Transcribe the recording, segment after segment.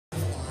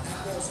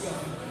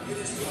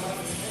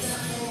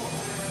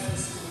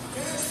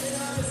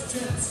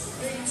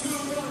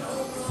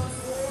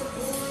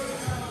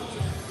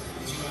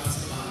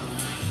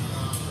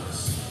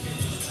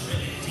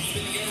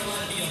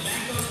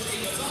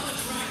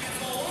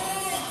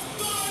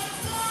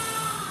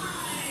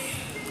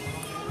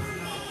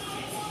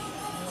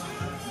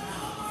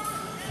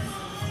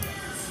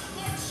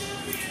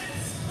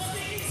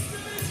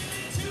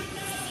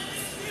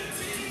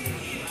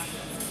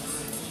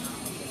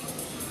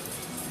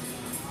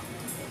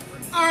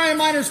All right,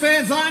 Miners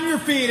fans, on your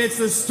feet. It's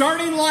the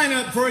starting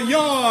lineup for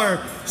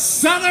your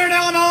Southern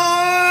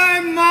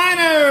Illinois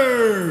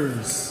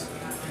Miners.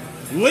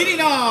 Leading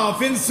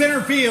off in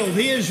center field,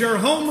 he is your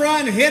home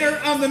run hitter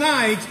of the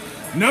night,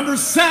 number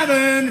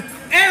 7,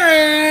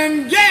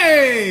 Aaron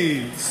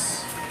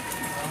Gates.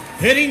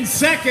 Hitting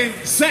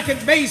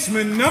second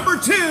baseman, number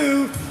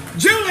 2,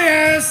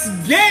 Julius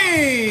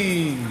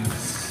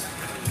Gaines.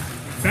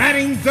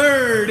 Batting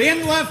third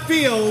in left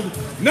field,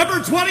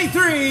 number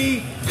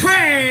 23,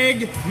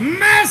 Craig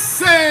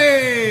Massey.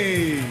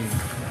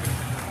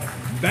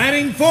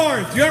 Batting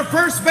fourth, your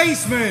first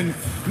baseman,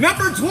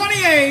 number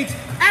 28,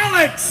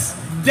 Alex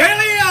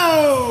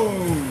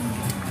DeLeon.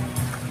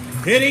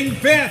 Hitting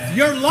fifth,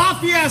 your La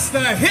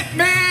Fiesta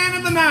hitman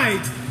of the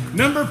night,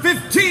 number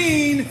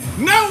 15,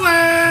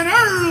 Nolan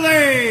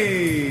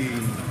Early.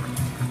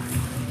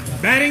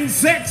 Batting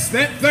sixth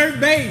at third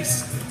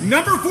base,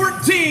 number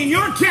 14,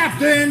 your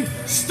captain,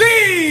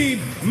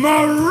 Steve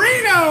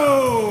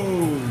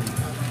Marino.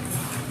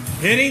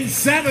 Hitting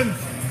seventh,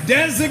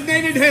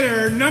 designated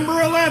hitter,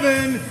 number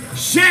 11,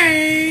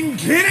 Shane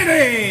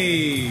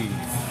Kennedy.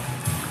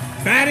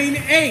 Batting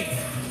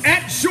eighth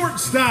at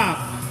shortstop,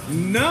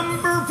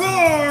 number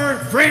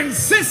 4,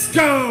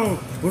 Francisco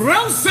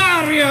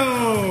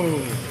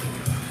Rosario.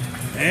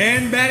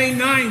 And batting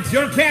ninth,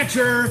 your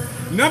catcher,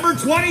 number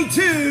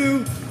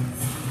 22,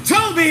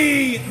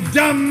 Toby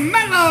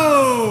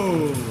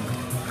DeMello.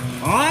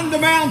 On the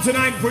mound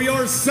tonight for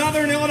your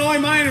Southern Illinois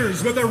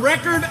Miners with a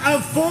record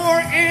of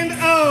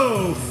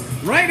 4-0,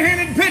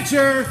 right-handed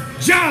pitcher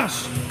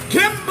Josh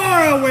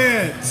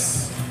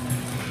Kimborowicz.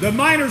 The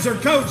Miners are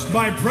coached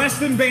by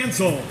Preston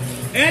Bansel,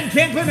 Ed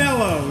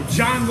Campanello,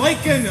 John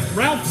Lakin,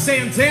 Ralph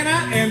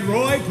Santana, and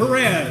Roy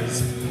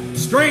Perez.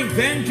 Strength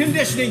and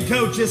conditioning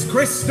coach is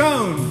Chris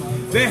Stone.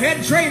 The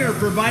head trainer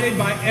provided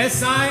by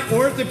SI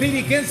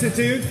Orthopedic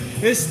Institute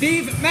is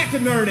Steve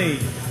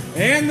McInerney.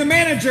 And the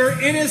manager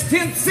in his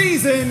 10th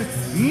season,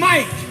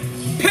 Mike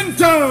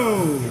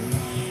Pinto.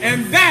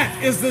 And that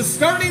is the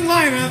starting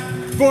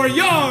lineup for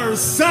your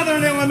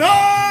Southern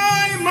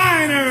Illinois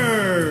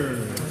Miners.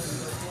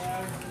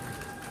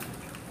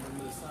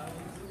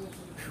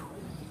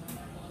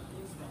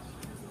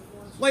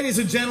 Ladies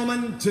and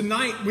gentlemen,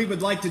 tonight we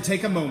would like to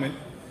take a moment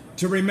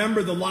to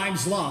remember the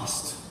lives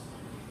lost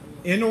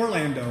in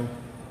Orlando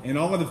and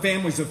all of the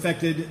families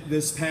affected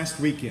this past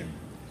weekend.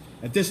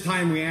 At this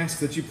time, we ask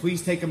that you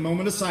please take a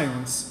moment of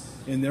silence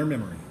in their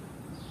memory.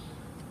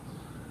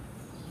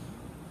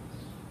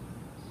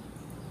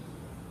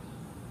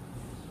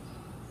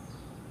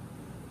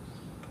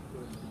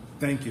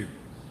 Thank you.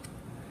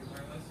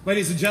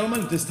 Ladies and gentlemen,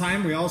 at this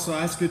time, we also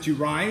ask that you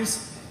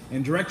rise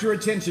and direct your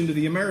attention to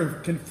the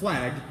American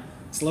flag.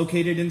 It's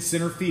located in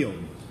center field.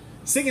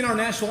 Singing our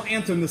national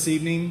anthem this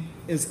evening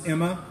is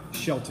Emma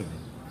Shelton.